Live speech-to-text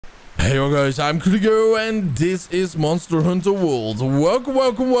Hey guys, I'm Kurigo and this is Monster Hunter World.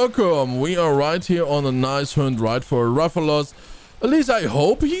 Welcome. We are right here on a nice hunt, right, for Rathalos. At least I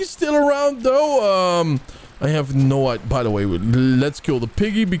hope he's still around though. I have no idea. By the way, let's kill the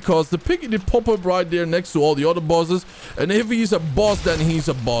piggy because the piggy did pop up right there next to all the other bosses. And if he's a boss, then he's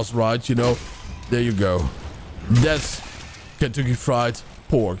a boss, right? You know, there you go. That's Kentucky Fried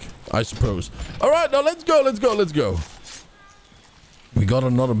Pork, I suppose. All right, now let's go. We got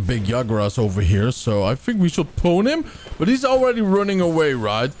another big Yagras over here, so I think we should pwn him. But he's already running away,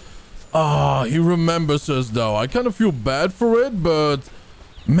 right? Ah, he remembers us, though. I kind of feel bad for it, but...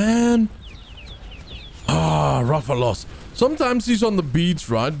 Man. Ah, Rathalos. Sometimes he's on the beach,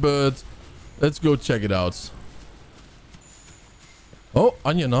 right? But let's go check it out. Oh,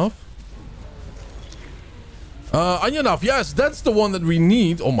 Anyanov. Anyanov, yes, that's the one that we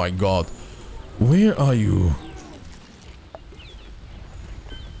need. Oh, my God. Where are you?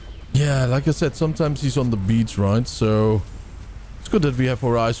 Yeah, like I said, sometimes he's on the beach, right? So it's good that we have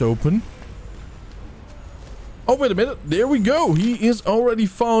our eyes open. Oh, wait a minute. There we go. He is already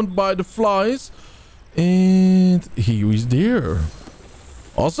found by the flies. And he is there.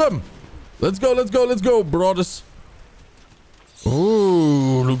 Awesome. Let's go, brothers.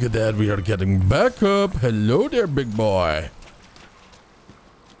 Oh, look at that. We are getting back up. Hello there, big boy.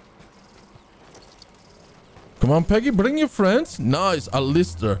 Come on, Peggy. Bring your friends. Nice.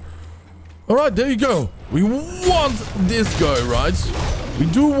 Alistair. All right, there you go. We want this guy, right? We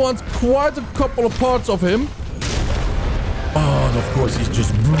do want quite a couple of parts of him. Oh, and of course, he's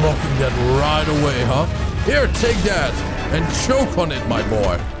just blocking that right away, huh? Here, take that and choke on it, my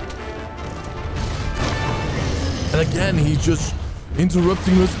boy. And again, he's just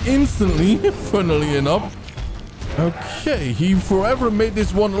interrupting us instantly, funnily enough. Okay, he forever made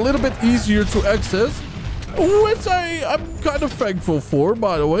this one a little bit easier to access, which I'm kind of thankful for,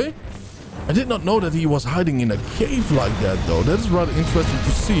 by the way. I did not know that he was hiding in a cave like that, though. That is rather interesting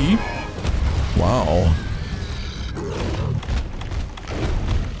to see. Wow.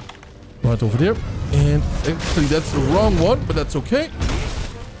 Right over there. And actually, that's the wrong one, but that's okay.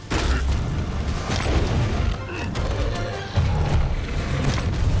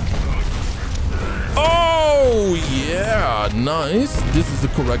 Oh, yeah. Nice. This is the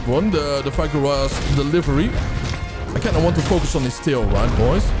correct one. The Vigorous delivery. I kind of want to focus on his tail, right,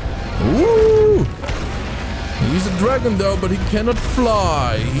 boys? Ooh! He's a dragon though, but he cannot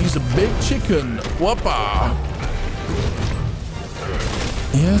fly. He's a big chicken. Whoppa!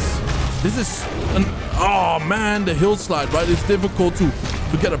 Yes. This is an... Oh man, the hill slide, right? It's difficult to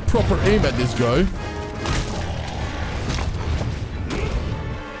get a proper aim at this guy.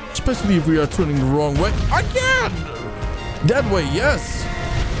 Especially if we are turning the wrong way. I can! That way, yes.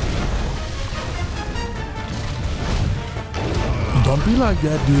 Don't be like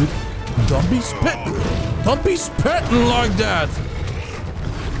that, dude. Don't be spitting. Don't be spitting like that.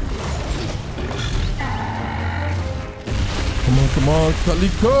 Come on,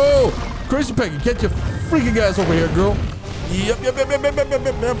 Calico. Crazy Peggy, get your freaking ass over here, girl. Yep.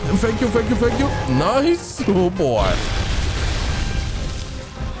 Thank you. Nice. Oh, boy.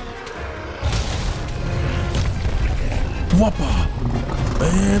 Whoppa.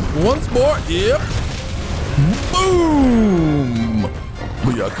 And once more. Yep. Boom.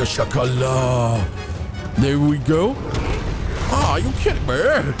 Booyaka shakala. There we go. Ah, you kidding me?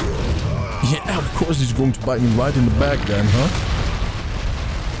 Yeah, of course he's going to bite me right in the back then, huh?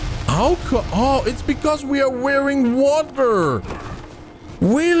 How come? Oh, it's because we are wearing water.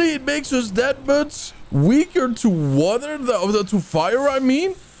 Really? It makes us that much weaker to water? To fire, I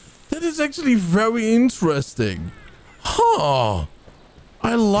mean? That is actually very interesting. Huh.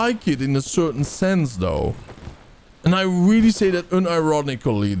 I like it in a certain sense, though. And I really say that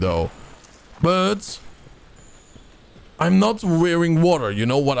unironically, though. But I'm not wearing water, you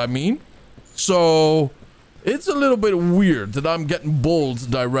know what I mean? So it's a little bit weird that I'm getting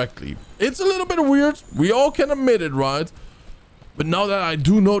bowled directly. It's a little bit weird. We all can admit it, right? But now that I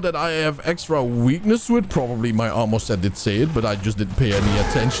do know that I have extra weakness to it, probably my armor set did say it, but I just didn't pay any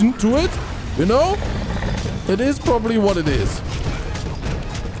attention to it. You know? It is probably what it is.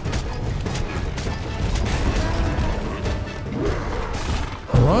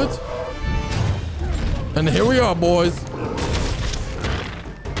 Alright. And here we are, boys.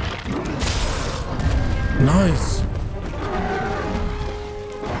 Nice.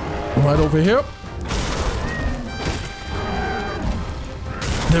 Right over here.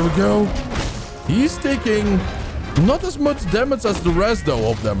 There we go. He's taking not as much damage as the rest,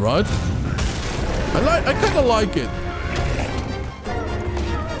 though, of them, right? I kind of like it.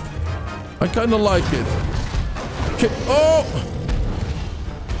 I kind of like it. Okay. Oh!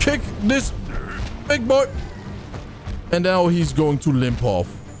 Kick this big boy. And now he's going to limp off.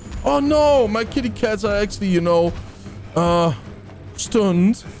 Oh no, my kitty cats are actually, you know,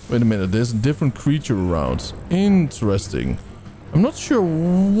 stunned. Wait a minute, there's a different creature around. Interesting. I'm not sure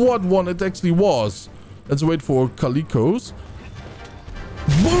what one it actually was. Let's wait for Calicos.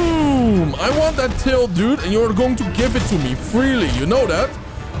 Boom! I want that tail, dude, and you're going to give it to me freely. You know that?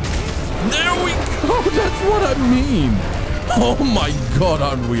 There we go. That's what I mean. Oh my god,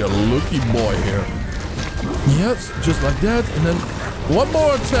 aren't we a lucky boy here? Yes, just like that. And then one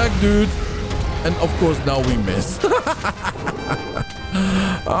more attack, dude. And of course, now we miss.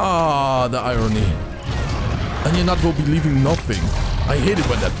 Ah, the irony. And you're not believing nothing. I hate it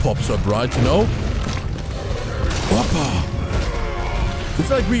when that pops up, right? You know? Whoppa. It's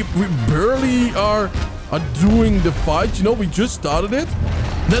like we barely are doing the fight. You know, we just started it.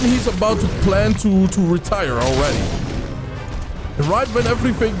 Then he's about to plan to retire already. And right when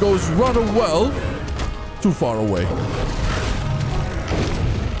everything goes rather well, too far away.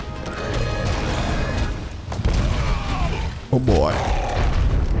 Oh boy.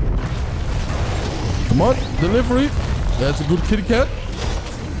 Come on, delivery. That's a good kitty cat.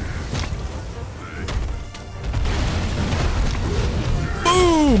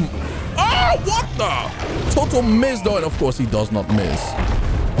 Boom! Oh, what the? Total miss though, and of course he does not miss.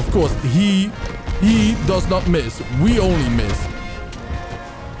 Of course, he does not miss. We only miss.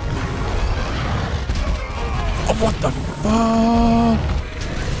 Oh, what the fuck?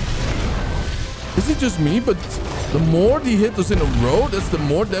 Is it just me? But the more they hit us in a row, that's the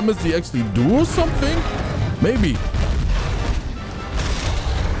more damage they actually do or something? Maybe.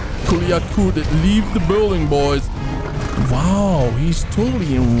 Kurigo did leave the building, boys. Wow, he's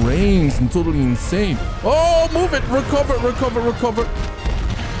totally in range and totally insane. Oh, move it. Recover, recover, recover.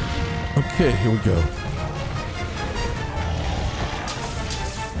 Okay, here we go.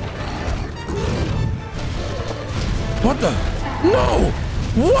 What the? No!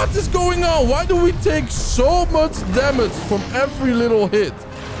 What is going on? Why do we take so much damage from every little hit?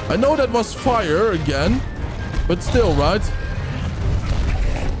 I know that was fire again, but still, right?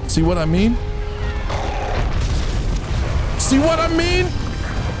 See what I mean? See what I mean?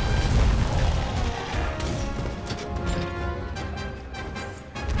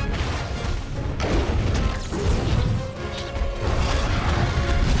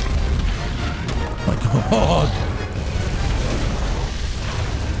 My God.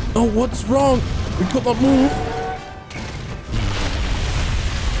 Oh, what's wrong? We could not move.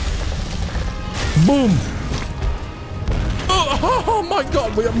 Boom. Oh my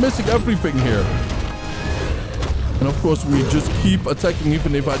God, we are missing everything here. And of course, we just keep attacking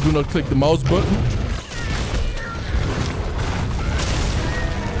even if I do not click the mouse button.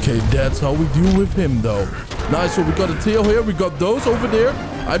 Okay, that's how we deal with him though. Nice, so we got a tail here. We got those over there.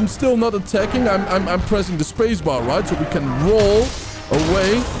 I'm still not attacking. I'm pressing the space bar, right? So we can roll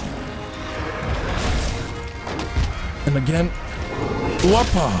away. And again,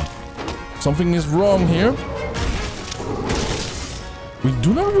 whoppa. Something is wrong here. We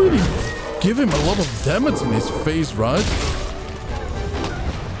do not really give him a lot of damage in his face, right?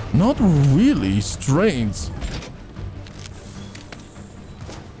 Not really. Strange.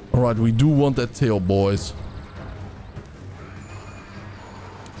 All right, we do want that tail, boys.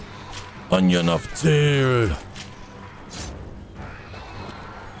 Onion of tail.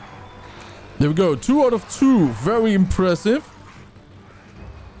 There we go. 2 out of 2. Very impressive.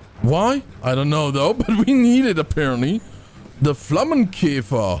 Why? I don't know though, but we need it apparently. The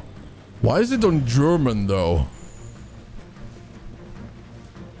Flammenkäfer. Why is it on German though?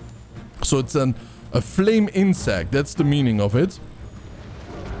 So it's a flame insect. That's the meaning of it.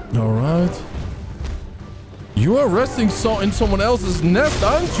 Alright. You are resting in someone else's nest,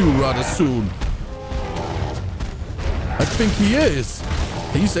 aren't you, rather soon? I think he is.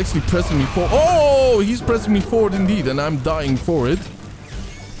 He's actually pressing me forward. Oh, he's pressing me forward indeed, and I'm dying for it.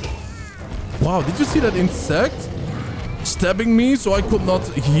 Wow, did you see that insect? Stabbing me so I could not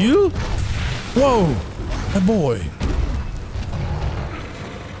heal? Whoa, my boy.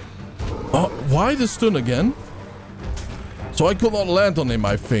 Oh, why the stun again? So I could not land on him,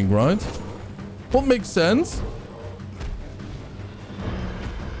 I think, right? What makes sense?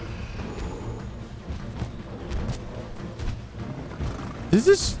 This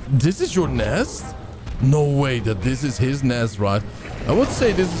is your nest? No way that this is his nest, right? I would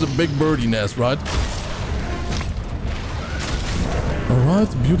say this is a big birdie nest, right?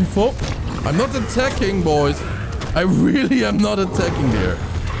 Alright, beautiful. I'm not attacking, boys. I really am not attacking there.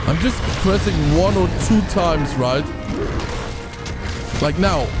 I'm just pressing 1 or 2 times, right? Like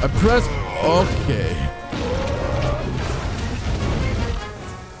now, I press... Okay.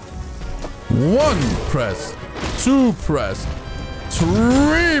 1 press, 2 press,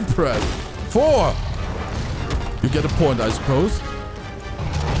 3 press, 4. You get a point, I suppose.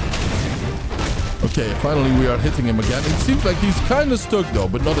 Okay, finally we are hitting him again. It seems like he's kind of stuck though,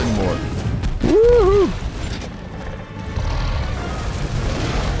 but not anymore. Woohoo!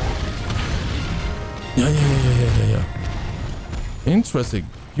 Yeah. Interesting.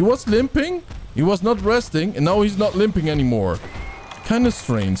 He was limping, he was not resting, and now he's not limping anymore. Kind of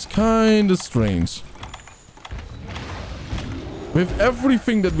strange. With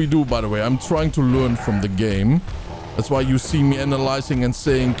everything that we do, by the way, I'm trying to learn from the game. That's why you see me analyzing and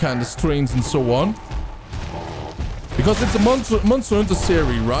saying kind of strange and so on. Because it's a Monster Hunter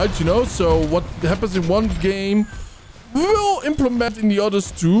series, right? You know, so what happens in one game will implement in the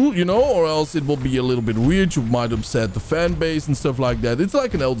others too, you know, or else it will be a little bit weird. You might upset the fan base and stuff like that. It's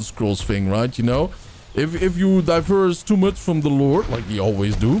like an Elder Scrolls thing, right? You know, if you diverge too much from the lore, like you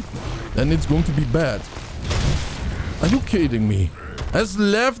always do, then it's going to be bad. Are you kidding me? Has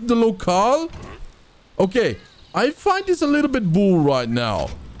left the locale? Okay, I find this a little bit bull right now.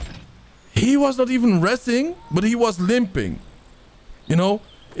 He was not even resting, but he was limping. You know,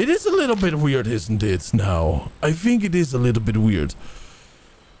 it is a little bit weird, isn't it, now? I think it is a little bit weird.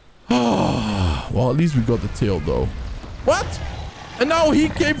 Well, at least we got the tail, though. What? And now he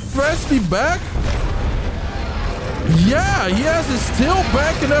came freshly back? Yeah, he has his tail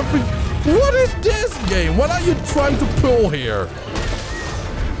back and everything. What is this game? What are you trying to pull here?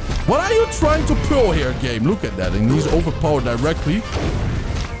 What are you trying to pull here, game? Look at that. And he's overpowered directly.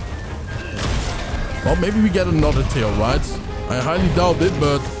 Well, maybe we get another tail, right? I highly doubt it,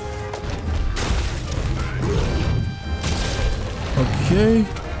 but... Okay.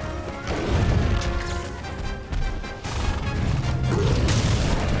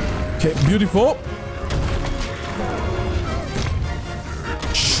 Okay, beautiful.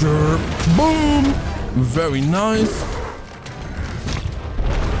 Sure. Boom. Very nice.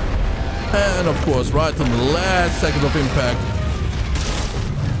 And of course, right on the last second of impact.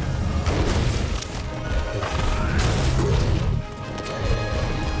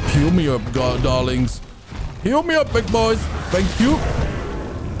 Heal me up, darlings. Heal me up, big boys. Thank you.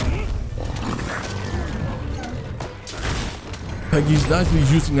 Peggy's nicely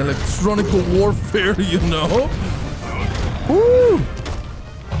using electronical warfare, you know. Woo!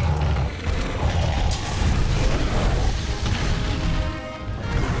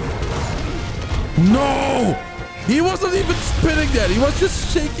 No! He wasn't even spinning that. He was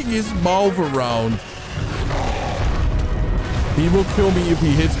just shaking his mouth around. He will kill me if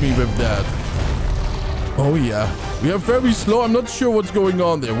he hits me with that. Oh, yeah. We are very slow. I'm not sure what's going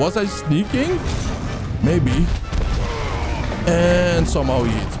on there. Was I sneaking? Maybe. And somehow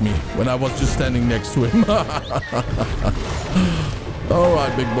he hits me when I was just standing next to him. All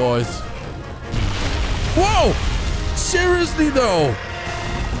right, big boys. Whoa! Seriously, though?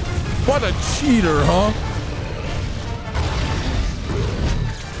 What a cheater, huh?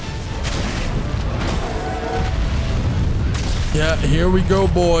 Yeah, here we go,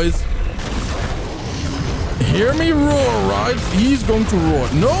 boys. Hear me roar, right? He's going to roar.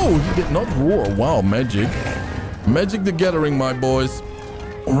 No, he did not roar. Wow, magic. Magic the Gathering, my boys.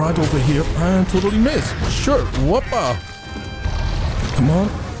 Right over here. And totally missed. Sure. Whoppa. Come on.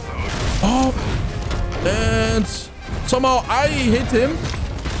 Oh. And somehow I hit him.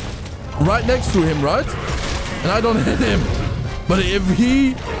 Right next to him, right? And I don't hit him. But if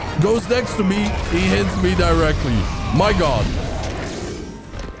he goes next to me, he hits me directly. My God.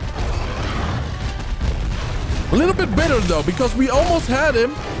 A little bit bitter though, because we almost had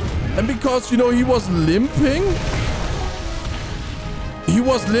him. And because, you know, he was limping. He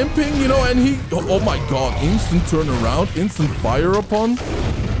was limping, you know, and he... Oh my God. Instant turnaround. Instant fire upon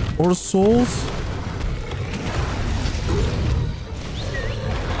our souls.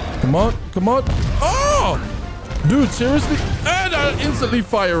 Come on. Come on. Oh! Dude, seriously? And I instantly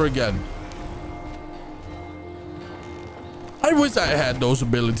fire again. I wish I had those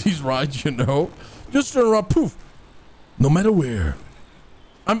abilities, right? You know? Just turn around, poof. No matter where.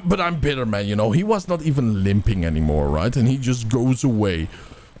 But I'm bitter, man, you know. He was not even limping anymore, right? And he just goes away,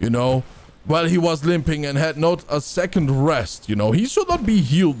 you know. Well, he was limping and had not a second rest, you know. He should not be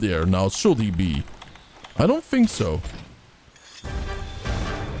healed there now, should he be? I don't think so.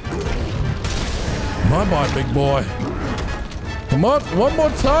 Bye-bye, big boy. Come on, one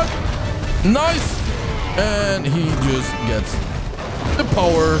more time. Nice. And he just gets the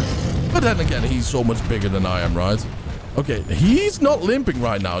power. But then again, he's so much bigger than I am, right? Okay, he's not limping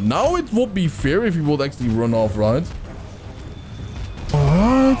right now. Now it would be fair if he would actually run off, right?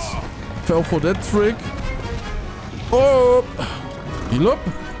 Alright. Fell for that trick. Oh. Heal up.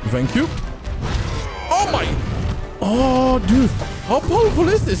 Thank you. Oh my. Oh, dude. How powerful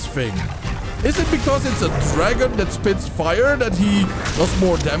is this thing? Is it because it's a dragon that spits fire that he does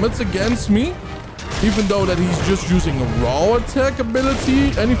more damage against me? Even though that he's just using a raw attack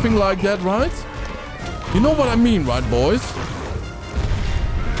ability? Anything like that, right? You know what I mean, right, boys?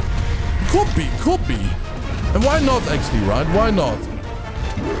 Could be, could be. And why not, actually, right? Why not?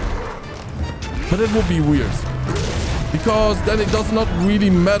 But it would be weird. Because then it does not really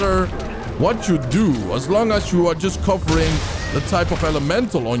matter what you do. As long as you are just covering the type of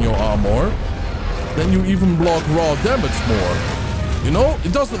elemental on your armor, then you even block raw damage more. You know?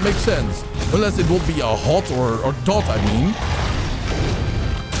 It doesn't make sense. Unless it would be a hot or dot, I mean.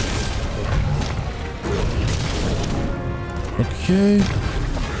 Okay.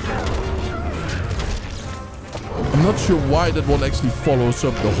 I'm not sure why that one actually follows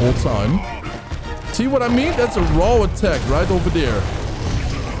up the whole time. See what I mean? That's a raw attack right over there.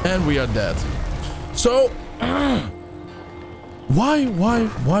 And we are dead. So, why? Why?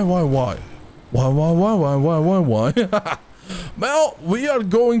 Well, we are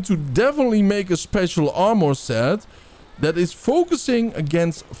going to definitely make a special armor set that is focusing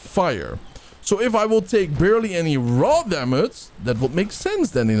against fire. So if I will take barely any raw damage, that would make sense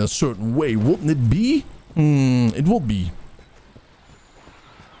then in a certain way, wouldn't it be? It will be.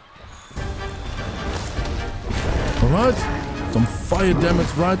 Alright, some fire damage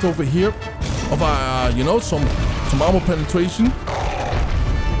right over here. Of you know, some armor penetration.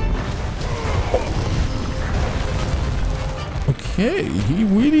 Okay, he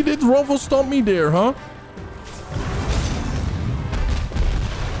really did ruffle stomp me there, huh?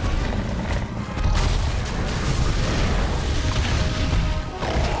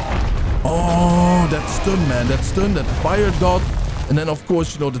 Oh, that stun, man. That stun, that fire dot. And then, of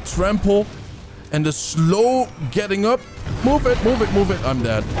course, you know, the trample. And the slow getting up. Move it, move it, move it. I'm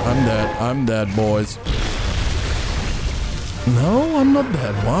dead. I'm dead. I'm dead, boys. No, I'm not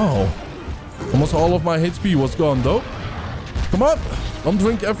dead. Wow. Almost all of my HP was gone, though. Come on. Don't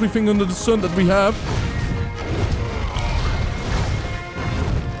drink everything under the sun that we have.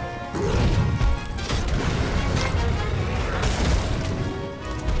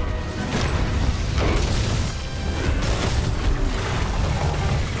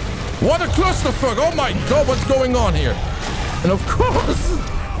 What a clusterfuck! Oh my god, what's going on here? And of course,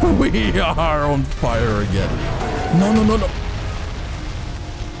 we are on fire again. No, no, no, no.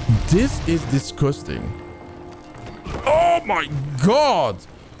 This is disgusting. Oh my god!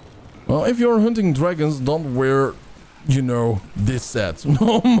 Well, if you're hunting dragons, don't wear, you know, this set.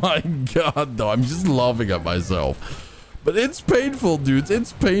 Oh my god, though. I'm just laughing at myself. But it's painful, dude.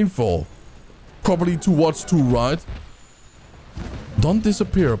 It's painful. Probably to watch too, right? Don't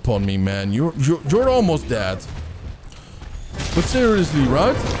disappear upon me, man. You're almost dead. But seriously,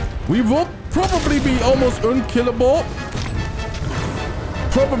 right? We will probably be almost unkillable.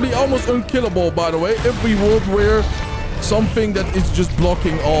 Probably almost unkillable, by the way, if we would wear something that is just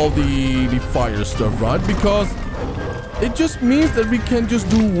blocking all the fire stuff, right? Because it just means that we can just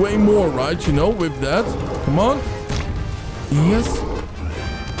do way more, right? You know, with that. Come on. Yes.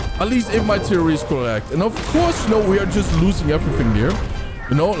 At least if my theory is correct. And of course, you know, we are just losing everything there.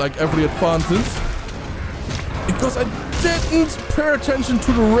 You know, like every advantage. Because I didn't pay attention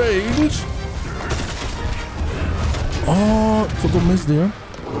to the range. Oh, total miss there.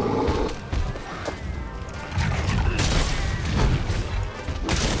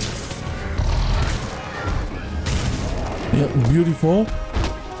 Yeah, beautiful.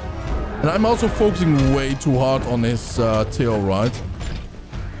 And I'm also focusing way too hard on his tail, right?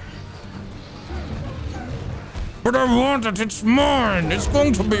 But I want it, it's mine. It's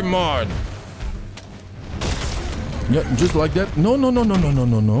going to be mine. Yeah, just like that. No, no, no, no, no, no,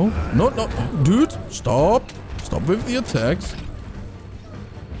 no, no. No, no. Dude, stop. Stop with the attacks.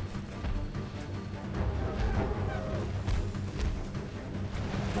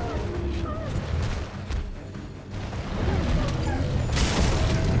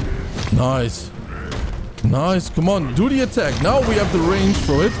 Nice. Nice. Come on, do the attack. Now we have the range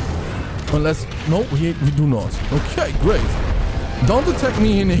for it. Unless... No, we do not. Okay, great. Don't attack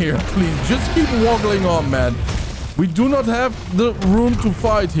me in here, please. Just keep waggling on, man. We do not have the room to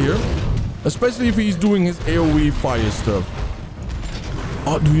fight here. Especially if he's doing his AoE fire stuff.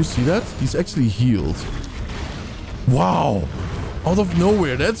 Oh, do you see that? He's actually healed. Wow. Out of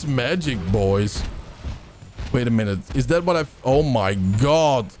nowhere. That's magic, boys. Wait a minute. Is that what I've... Oh my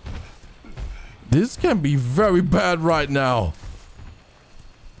god. This can be very bad right now.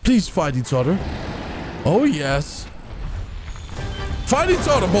 Please fight each other. Oh, yes. Fight each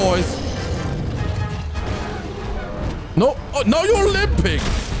other, boys. No. Oh, now you're limping.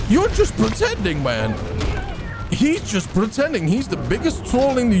 You're just pretending, man. He's just pretending. He's the biggest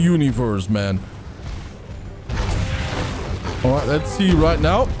troll in the universe, man. All right, let's see right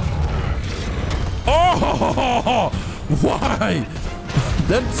now. Oh, why?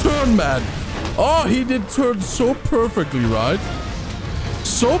 That turn, man. Oh, he did turn so perfectly, right?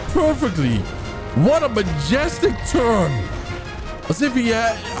 So perfectly. What a majestic turn. As if he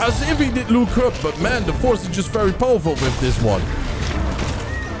did look up, but man, the force is just very powerful with this one.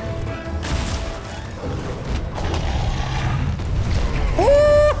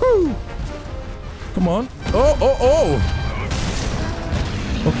 Woohoo! Come on. Oh.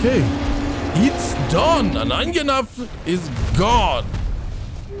 Okay. It's done. And Anjanaf is gone.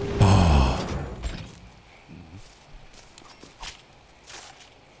 Oh.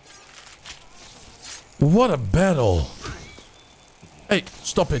 What a battle. Hey,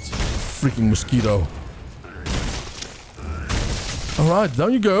 stop it. Freaking mosquito. Alright,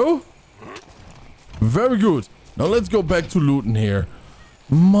 down you go. Very good. Now let's go back to looting here.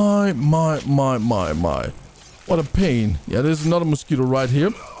 My. What a pain. Yeah, there's another mosquito right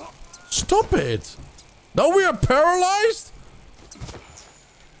here. Stop it. Now we are paralyzed?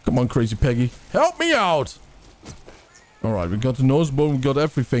 Come on, Crazy Peggy. Help me out. Alright, we got the nose bone. We got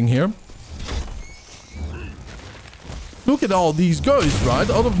everything here. Look at all these guys, right?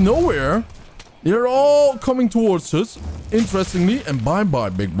 Out of nowhere. They're all coming towards us. Interestingly. And bye-bye,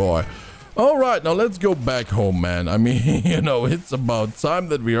 big boy. Alright, now let's go back home, man. I mean, you know, it's about time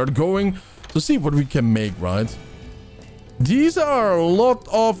that we are going to see what we can make, right? These are a lot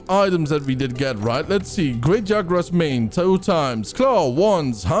of items that we did get, right? Let's see. Great Jaguar's mane, 2 times. Claw,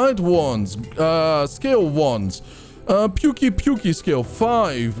 once. Hide, once. Scale, once. Pukey scale,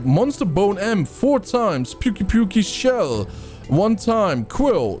 5. Monster Bone M, 4 times. Pukey shell, 1 time.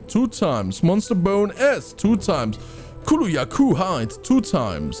 Quill, 2 times. Monster Bone S, 2 times. Kuluyaku hide, 2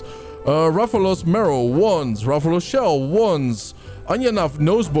 times. Ruffalos marrow, once. Ruffalos shell, once. Anjanaf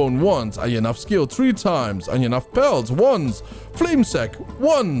nosebone, once. Anjanaf scale, 3 times. Anjanaf pelts, once. Flame sack,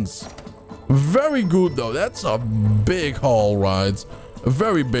 once. Very good, though. That's a big haul, right? A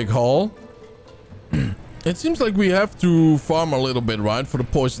very big haul. It seems like we have to farm a little bit, right? For the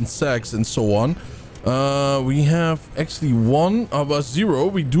poison sacks and so on. We have actually 1 of us, 0.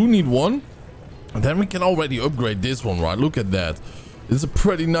 We do need 1. And then we can already upgrade this one, right? Look at that. It's a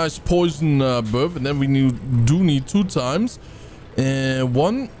pretty nice poison buff. And then we do need 2 times.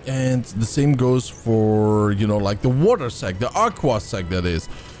 1. And the same goes for, you know, like the water sack. The aqua sack, that is.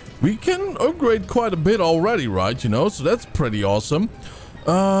 We can upgrade quite a bit already, right? You know, so that's pretty awesome.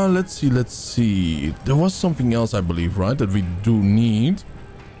 Let's see. There was something else, I believe, right? That we do need.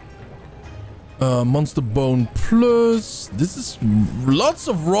 Monster Bone Plus. This is lots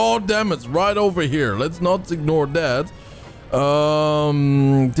of raw damage right over here. Let's not ignore that.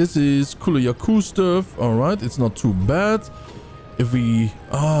 This is Kuluyaku stuff. Alright, it's not too bad. If we...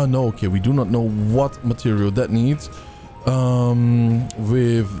 no, okay. We do not know what material that needs.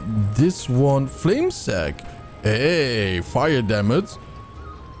 With this one, Flame Sack. Hey, fire damage.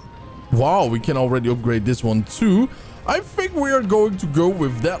 Wow, we can already upgrade this one too. I think we are going to go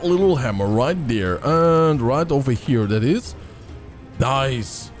with that little hammer right there. And right over here, that is.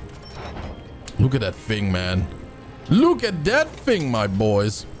 Nice. Look at that thing, man. Look at that thing, my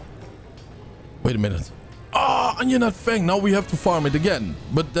boys. Wait a minute. Anjanaf Fang. Now we have to farm it again.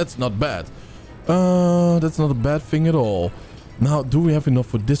 But that's not bad. That's not a bad thing at all. Now, do we have enough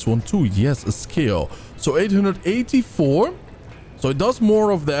for this one too? Yes, a scale. So 884. So it does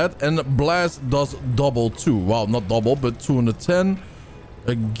more of that, and blast does double too. Well, not double, but 210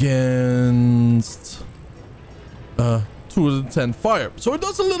 against 210 fire. So it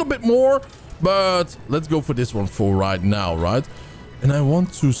does a little bit more, but let's go for this one for right now, right? And I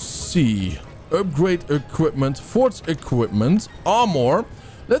want to see upgrade equipment, forge equipment, armor.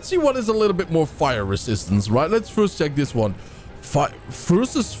 Let's see what is a little bit more fire resistance, right? Let's first check this one.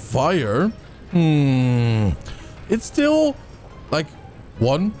 Versus fire. It's still like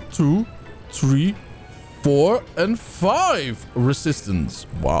 1, 2, 3, 4, and 5 resistance.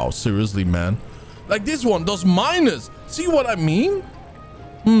 Wow, seriously, man. Like this one does minus. See what I mean?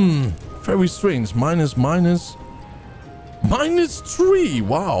 Very strange. Minus 3.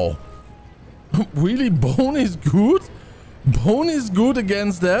 Wow. Really? Bone is good? Bone is good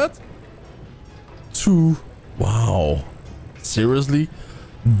against that? 2. Wow. Seriously?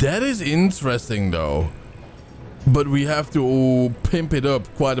 That is interesting, though. But we have to pimp it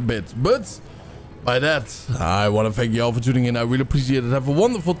up quite a bit. But by that, I want to thank you all for tuning in. I really appreciate it. Have a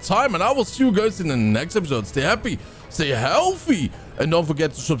wonderful time. And I will see you guys in the next episode. Stay happy. Stay healthy. And don't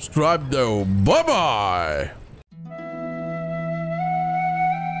forget to subscribe, though. Bye-bye.